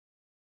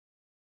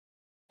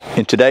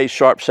In today's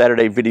Sharp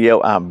Saturday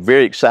video, I'm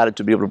very excited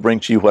to be able to bring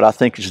to you what I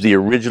think is the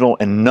original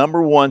and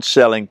 #1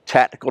 selling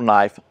tactical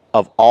knife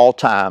of all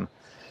time,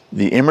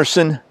 the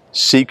Emerson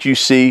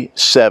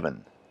CQC7.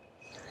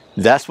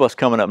 That's what's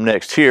coming up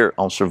next here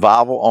on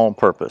Survival on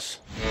Purpose.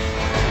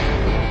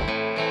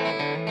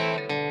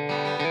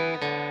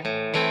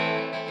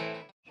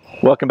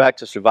 Welcome back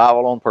to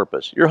Survival on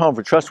Purpose, your home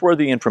for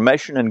trustworthy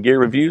information and gear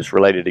reviews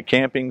related to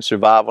camping,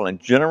 survival, and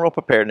general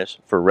preparedness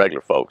for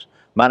regular folks.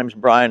 My name is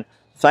Brian.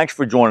 Thanks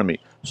for joining me.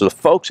 So the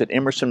folks at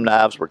Emerson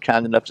Knives were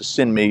kind enough to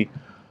send me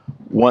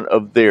one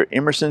of their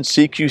Emerson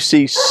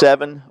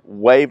CQC7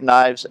 Wave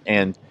knives,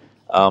 and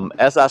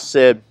as I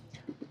said,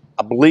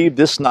 I believe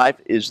this knife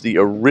is the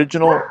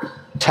original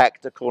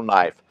tactical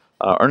knife.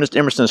 Ernest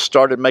Emerson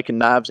started making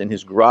knives in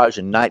his garage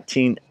in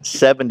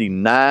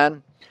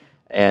 1979,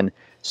 and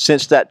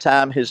since that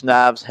time his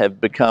knives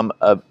have become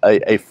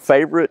a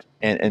favorite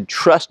and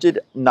trusted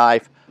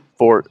knife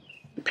for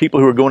people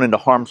who are going into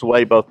harm's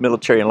way, both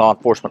military and law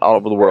enforcement all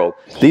over the world.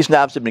 These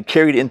knives have been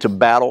carried into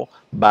battle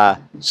by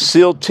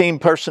SEAL team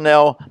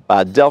personnel,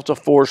 by Delta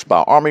Force,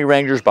 by Army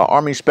Rangers, by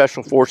Army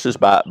Special Forces,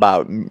 by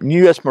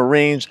U.S.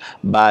 Marines,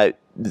 by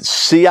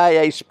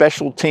CIA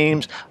special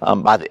teams,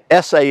 by the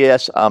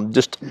SAS.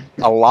 Just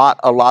a lot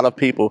of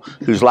people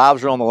whose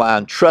lives are on the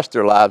line trust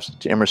their lives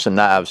to Emerson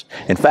Knives.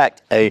 In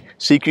fact, a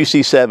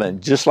CQC7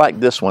 just like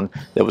this one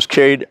that was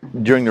carried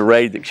during the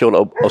raid that killed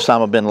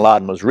Osama bin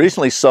Laden was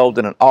recently sold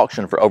in an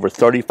auction for over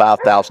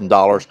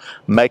 $35,000,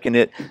 making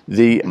it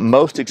the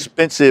most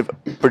expensive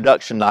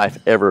production knife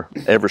ever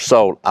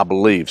sold, I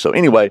believe. So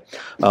anyway,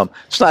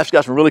 this knife's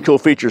got some really cool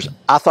features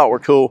I thought were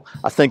cool.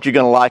 I think you're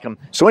going to like them.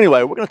 So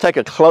anyway, we're going to take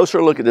a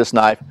closer look at this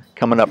knife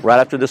coming up right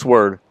after this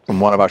word from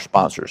one of our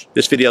sponsors.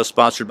 This video is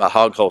sponsored by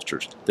Hog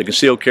Holsters, the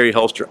concealed carry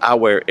holster I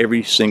wear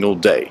every single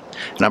day.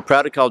 And I'm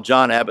proud to call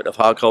John Abbott of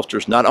Hog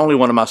Holsters not only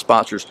one of my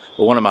sponsors,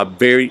 but one of my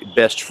very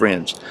best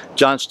friends.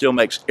 John still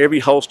makes every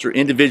holster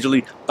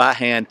individually by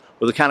hand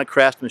with a kind of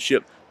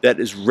craftsmanship that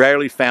is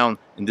rarely found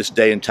in this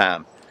day and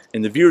time.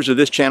 And the viewers of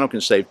this channel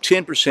can save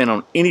 10%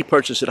 on any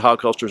purchase at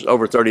Hog Holsters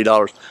over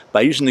 $30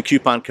 by using the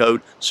coupon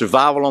code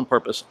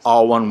SURVIVALONPURPOSE,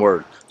 all one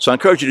word. So I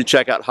encourage you to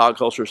check out Hog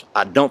Holsters.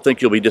 I don't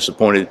think you'll be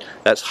disappointed.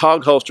 That's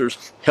Hog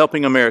Holsters,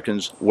 helping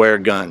Americans wear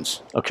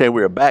guns. Okay,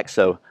 we're back,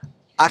 so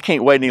I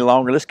can't wait any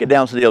longer. Let's get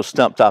down to the old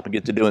stump top and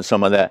get to doing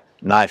some of that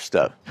knife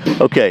stuff.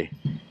 Okay,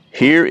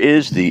 here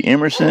is the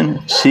Emerson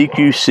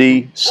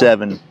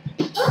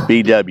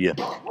CQC-7BW.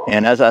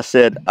 And as I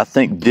said, I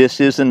think this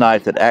is the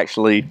knife that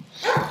actually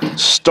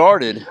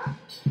started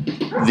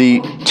the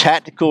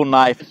tactical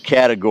knife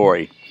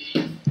category.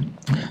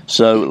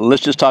 So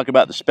let's just talk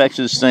about the specs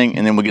of this thing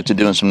and then we'll get to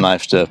doing some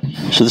knife stuff.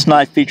 So this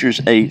knife features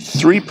a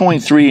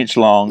 3.3 inch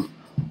long,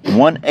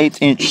 1/8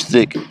 inch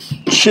thick,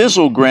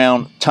 chisel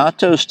ground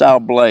Tonto style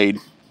blade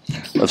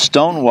of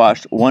stone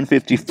washed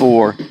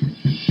 154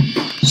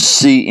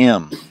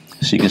 cm.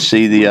 So you can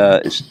see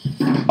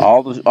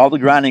all the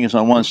grinding is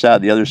on one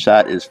side, the other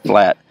side is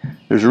flat.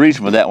 There's a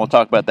reason for that, and we'll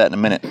talk about that in a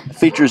minute. It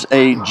features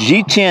a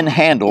G10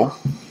 handle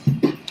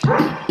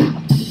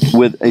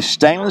with a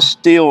stainless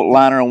steel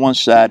liner on one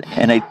side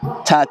and a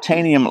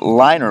titanium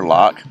liner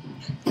lock.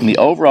 And the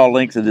overall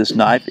length of this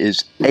knife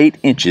is 8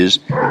 inches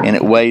and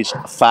it weighs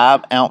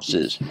 5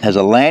 ounces. It has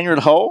a lanyard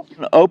hole,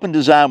 an open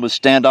design with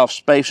standoff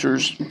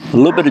spacers, a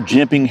little bit of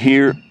jimping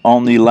here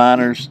on the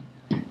liners,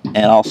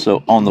 and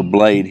also on the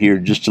blade here,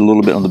 just a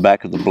little bit on the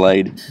back of the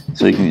blade,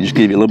 so you can just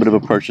give you a little bit of a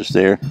purchase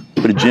there.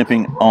 A bit of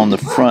jimping on the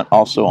front,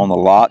 also on the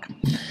lock.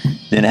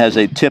 Then it has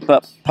a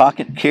tip-up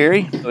pocket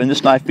carry, and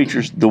this knife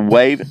features the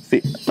wave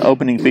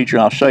opening feature,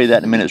 and I'll show you that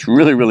in a minute. It's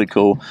really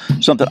cool.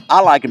 Something I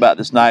like about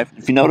this knife,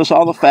 if you notice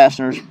all the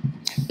fasteners,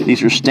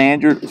 these are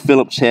standard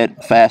Phillips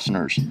head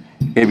fasteners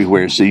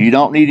everywhere, so you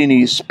don't need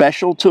any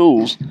special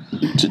tools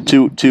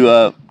to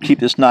keep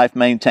this knife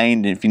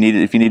maintained. If you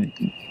need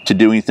to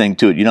do anything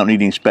to it, you don't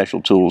need any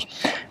special tools.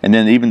 And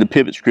then even the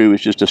pivot screw is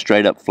just a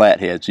straight up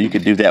flathead, so you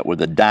could do that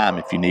with a dime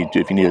if you need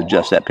to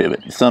adjust that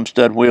pivot. The thumb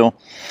stud wheel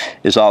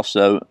is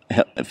also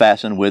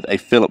fastened with a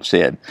Phillips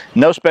head.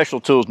 No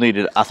special tools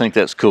needed. I think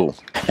that's cool.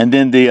 And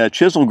then the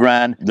chisel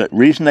grind, the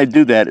reason they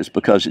do that is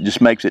because it just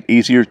makes it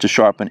easier to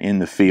sharpen in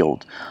the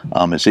field.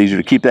 It's easier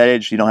to keep that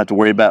edge. You don't have to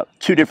worry about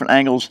two different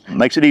angles. It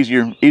makes it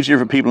easier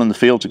for people in the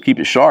field to keep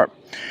it sharp.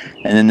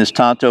 And then this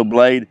Tonto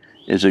blade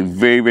is a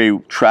very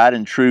tried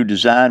and true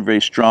design, very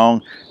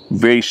strong,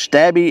 very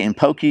stabby and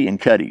pokey and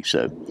cutty.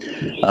 So,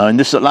 and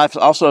this knife is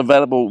also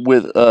available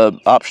with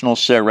optional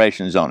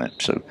serrations on it.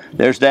 So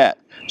there's that.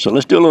 So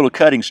let's do a little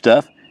cutting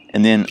stuff,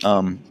 and then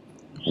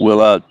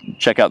we'll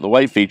check out the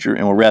wave feature,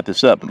 and we'll wrap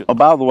this up. Oh,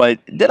 by the way,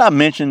 did I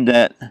mention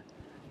that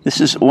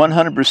this is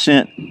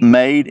 100%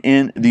 made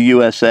in the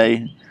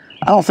USA?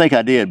 I don't think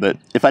I did, but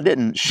if I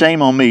didn't,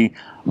 shame on me.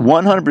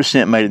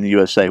 100% made in the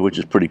USA, which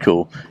is pretty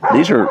cool.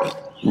 These are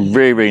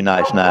very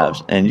nice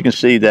knives, and you can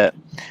see that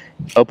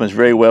opens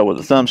very well with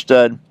a thumb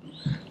stud.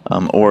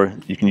 or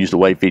you can use the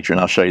wave feature, and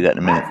I'll show you that in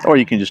a minute. Or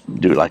you can just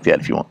do it like that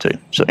if you want to.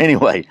 So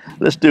anyway,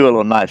 let's do a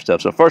little knife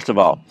stuff. So first of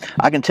all,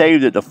 I can tell you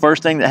that the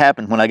first thing that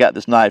happened when I got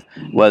this knife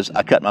was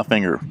I cut my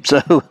finger.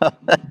 So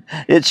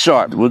it's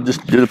sharp. We'll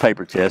just do the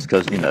paper test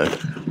because, you know,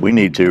 we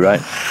need to,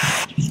 right?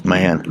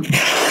 Man.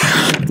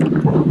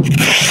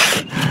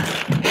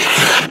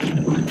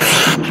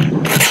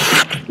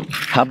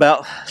 How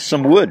about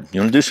some wood?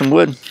 You want to do some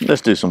wood?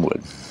 Let's do some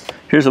wood.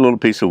 Here's a little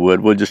piece of wood.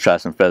 We'll just try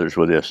some feathers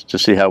with this to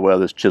see how well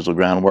this chisel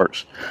grind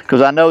works.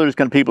 Because I know there's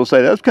going to be people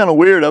say, that's kind of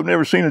weird. I've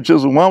never seen a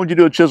chisel. Why would you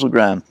do a chisel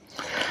grind?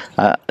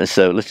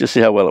 So let's just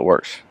see how well it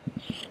works.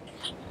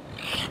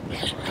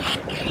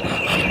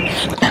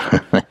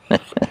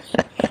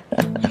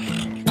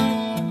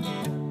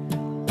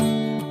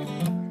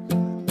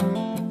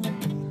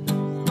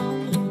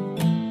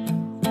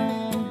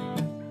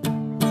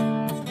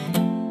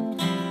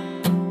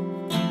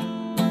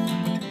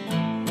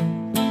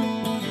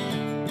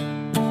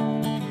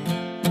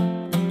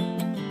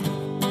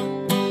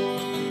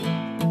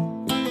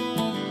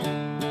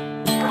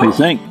 What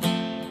do you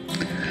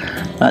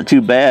think? Not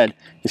too bad.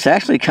 It's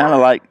actually kind of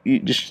like,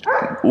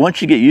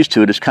 once you get used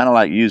to it, it's kind of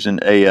like using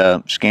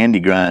a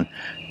Scandi grind.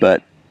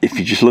 But if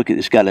you just look at it,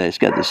 it's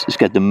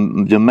got the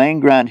main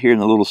grind here and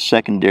the little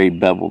secondary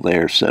bevel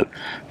there. So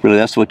really,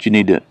 that's what you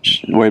need to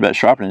worry about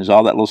sharpening, is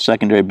all that little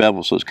secondary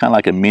bevel. So it's kind of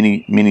like a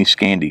mini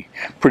Scandi.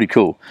 Pretty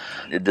cool.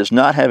 It does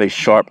not have a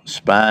sharp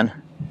spine,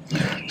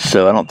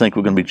 so I don't think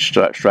we're going to be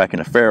striking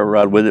a ferro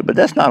rod with it. But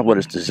that's not what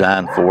it's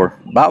designed for.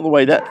 By the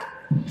way,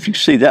 if you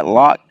see, that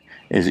lock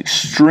is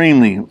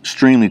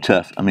extremely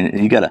tough. I mean,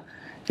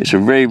 it's a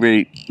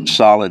very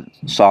solid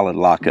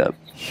lockup.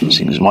 So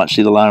you can watch,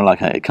 see the liner,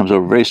 like it comes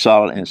over very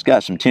solid, and it's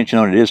got some tension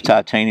on it. It is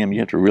titanium. You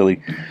have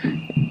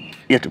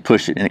to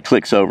push it, and it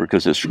clicks over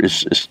because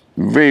it's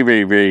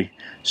very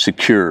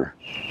secure.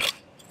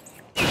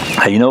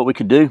 Hey, you know what we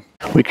could do?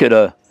 We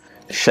could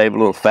shave a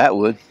little fat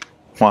wood.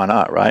 Why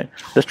not, right?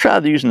 Let's try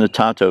using the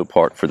Tonto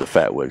part for the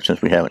fat wood,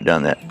 since we haven't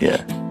done that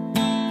yet.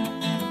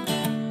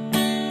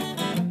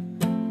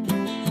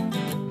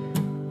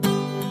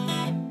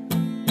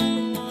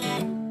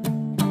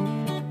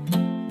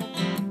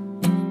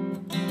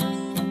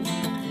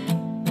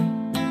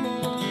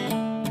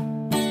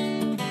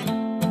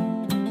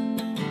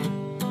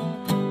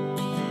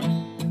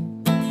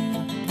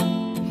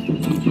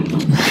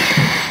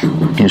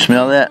 Can you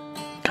smell that?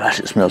 Gosh,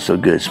 it smells so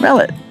good. Smell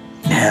it.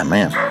 Yeah,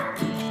 man.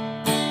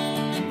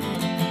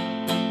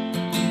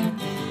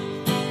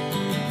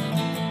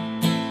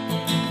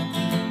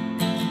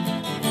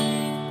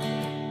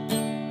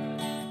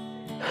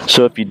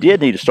 So if you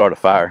did need to start a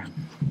fire,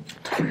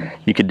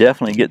 you could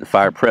definitely get the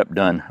fire prep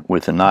done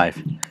with a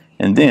knife.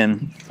 And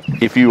then,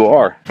 if you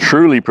are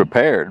truly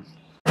prepared,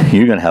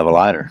 you're going to have a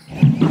lighter.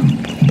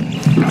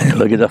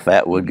 Look at the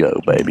fat wood go,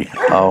 baby.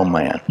 Oh,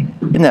 man.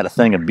 Isn't that a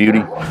thing of beauty?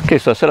 Okay,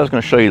 so I said I was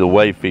going to show you the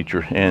wave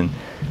feature, and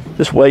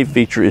this wave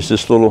feature is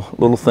this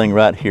little thing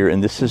right here,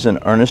 and this is an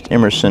Ernest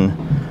Emerson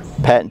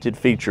patented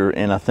feature,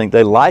 and I think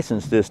they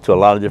licensed this to a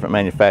lot of different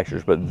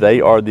manufacturers, but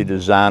they are the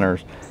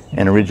designers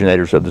and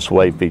originators of this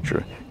wave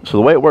feature. So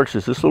the way it works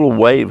is this little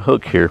wave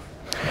hook here.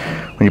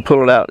 When you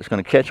pull it out, it's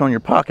going to catch on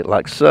your pocket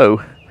like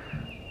so,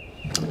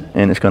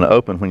 and it's going to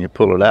open when you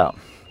pull it out.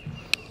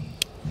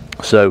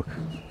 So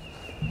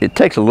it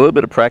takes a little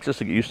bit of practice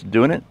to get used to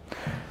doing it,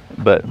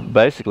 but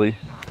basically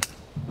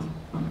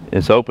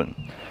it's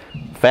open.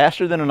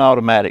 Faster than an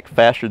automatic,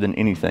 faster than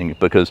anything,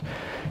 because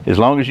as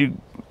long as you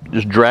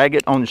just drag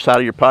it on the side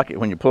of your pocket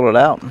when you pull it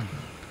out,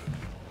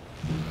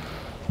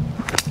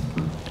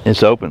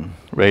 it's open,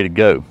 ready to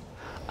go.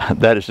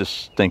 That is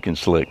just stinking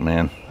slick,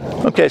 man.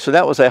 Okay, so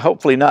that was a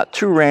hopefully not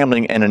too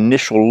rambling an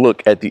initial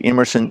look at the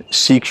Emerson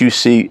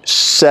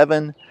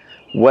CQC7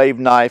 wave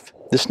knife.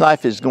 This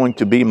knife is going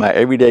to be my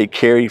everyday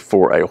carry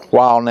for a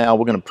while now.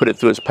 We're going to put it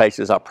through its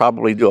paces. I'll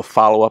probably do a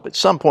follow-up at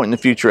some point in the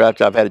future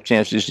after I've had a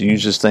chance just to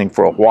use this thing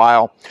for a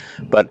while.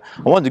 But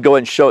I wanted to go ahead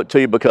and show it to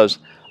you because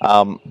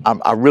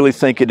I really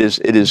think it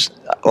is,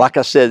 like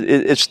I said,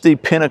 it's the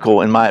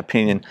pinnacle, in my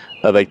opinion,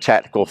 of a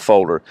tactical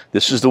folder.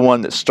 This is the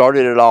one that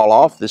started it all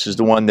off. This is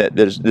the one that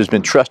has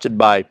been trusted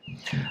by,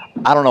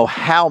 I don't know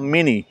how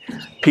many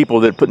people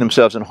that put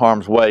themselves in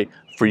harm's way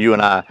for you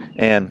and I.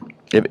 And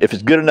if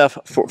it's good enough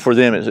for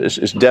them,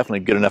 it's definitely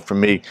good enough for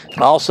me.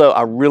 Also,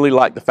 I really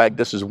like the fact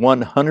this is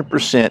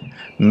 100%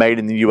 made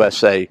in the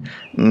USA.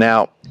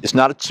 Now, it's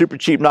not a super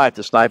cheap knife.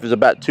 This knife is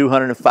about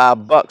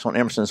 $205 on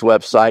Emerson's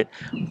website,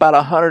 about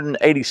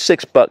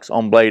 $186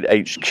 on Blade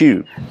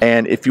HQ.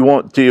 And if you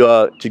want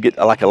to get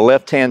like a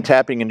left-hand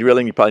tapping and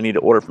drilling, you probably need to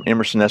order from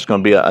Emerson. That's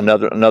going to be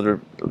another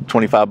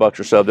 $25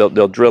 or so.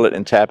 They'll drill it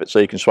and tap it, so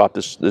you can swap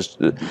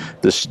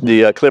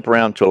the clip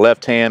around to a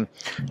left hand.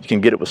 You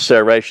can get it with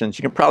serrations.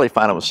 You can probably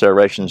find it with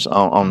serrations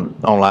on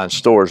online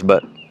stores,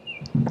 but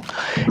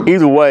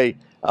either way,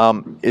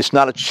 It's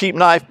not a cheap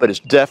knife, but it's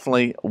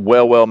definitely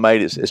well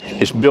made.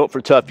 It's built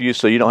for tough use,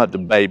 so you don't have to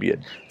baby it.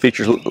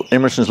 Features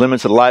Emerson's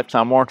limited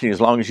lifetime warranty. As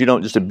long as you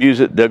don't just abuse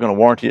it, they're going to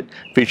warranty it.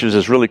 Features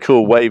this really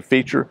cool wave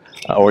feature,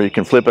 where you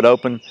can flip it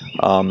open.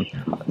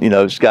 You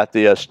know, it's got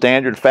the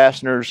standard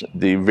fasteners,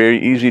 the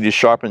very easy to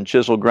sharpen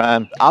chisel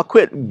grind. I'll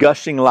quit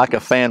gushing like a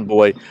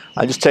fanboy.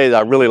 I just tell you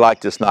that I really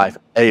like this knife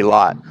a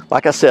lot.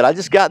 Like I said, I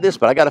just got this,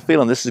 but I got a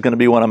feeling this is going to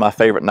be one of my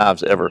favorite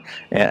knives ever.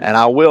 And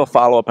I will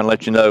follow up and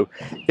let you know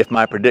if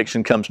my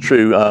prediction comes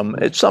true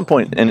at some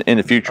point in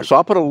the future. So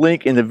I'll put a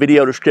link in the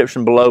video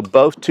description below,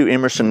 both to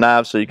Emerson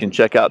Knives, so you can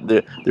check out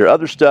their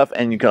other stuff,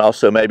 and you can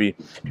also maybe,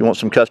 if you want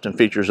some custom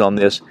features on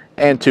this,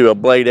 and to a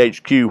Blade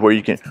HQ where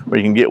you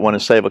can get one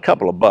and save a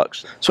couple of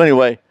bucks. So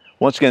anyway,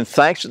 once again,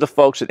 thanks to the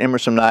folks at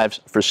Emerson Knives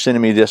for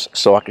sending me this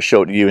so I could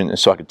show it to you and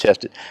so I could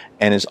test it.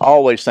 And as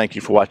always, thank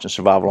you for watching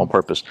Survival on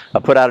Purpose. I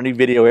put out a new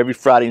video every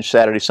Friday and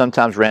Saturday,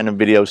 sometimes random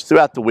videos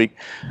throughout the week.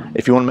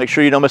 If you want to make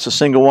sure you don't miss a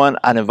single one,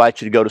 I'd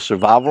invite you to go to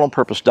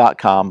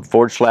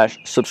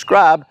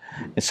survivalonpurpose.com/subscribe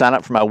and sign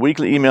up for my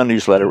weekly email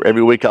newsletter.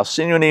 Every week I'll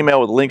send you an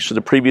email with links to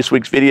the previous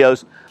week's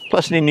videos,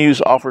 plus any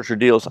news, offers, or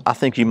deals I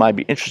think you might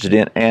be interested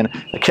in, and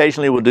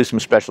occasionally we'll do some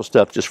special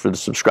stuff just for the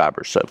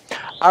subscribers. So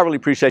I really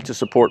appreciate the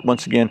support.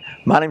 Once again,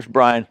 my name's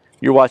Brian.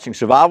 You're watching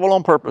Survival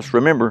on Purpose.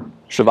 Remember,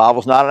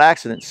 survival's not an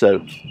accident,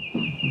 so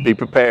be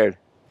prepared.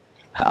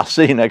 I'll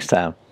see you next time.